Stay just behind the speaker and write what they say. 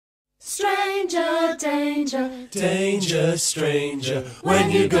Stranger danger, danger stranger, when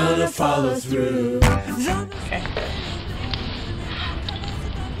you gonna follow through? Okay.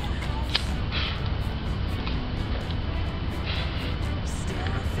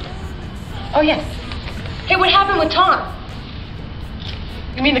 Oh yes. Hey, what happened with Tom?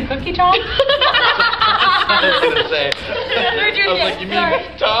 You mean the cookie Tom? I was gonna say. I was like, you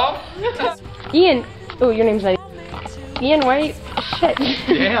mean Tom? Ian. Oh, your name's not Ian. Why are you? Shit.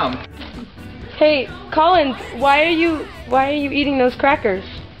 Damn. Hey, Collins. Why are you eating those crackers?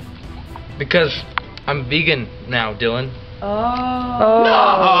 Because I'm vegan now, Dylan. Oh.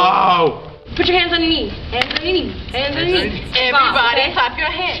 No! Put your hands on your knees. Hands on your knees. Hands on your knees. Everybody, clap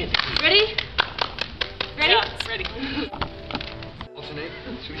your hands. Ready? Ready? Yeah, ready. Alternate.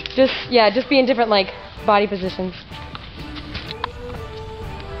 Just be in different like body positions.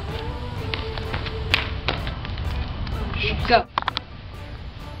 Go.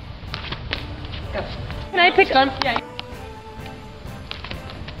 Go. Can I pick some? Yeah.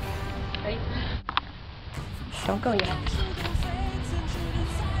 Ready? Don't go yet.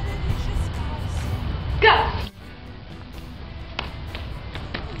 Go!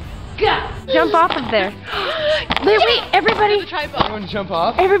 Go! Jump off of there. Wait, everybody. Everyone jump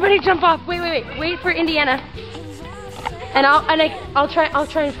off? Everybody jump off. Wait for Indiana. And I'll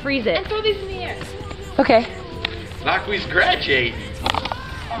try and freeze it. And throw these in the air. Okay. Knockwee's graduating.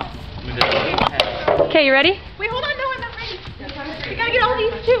 Okay, you ready? Wait, hold on, no, I'm not ready. We gotta get all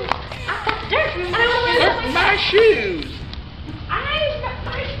these too. Dirt, and I wanna wear My shoes.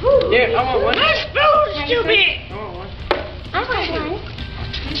 my shoes. Here, I want one. My shoes, stupid. I want one. I want one.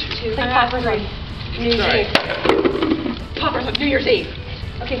 Like Papa's on New Year's Sorry. Eve. Papa's on New Year's Eve.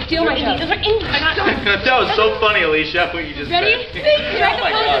 Okay, steal my shoes. Those are Indian. That was so funny, Alicia, what you just Ready? said. Try to Oh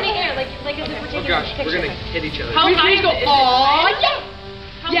my pose in God. the air, like as if we're taking Oh gosh, a picture. we're gonna hit each other. How high go? is it? Oh, yeah.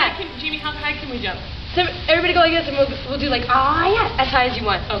 How high can, Jamie, how high can we jump? So everybody go like this, and we'll do like yeah, as high as you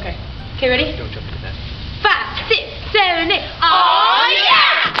want. Okay. Okay, ready? Don't jump into that. 5, 6, 7, 8.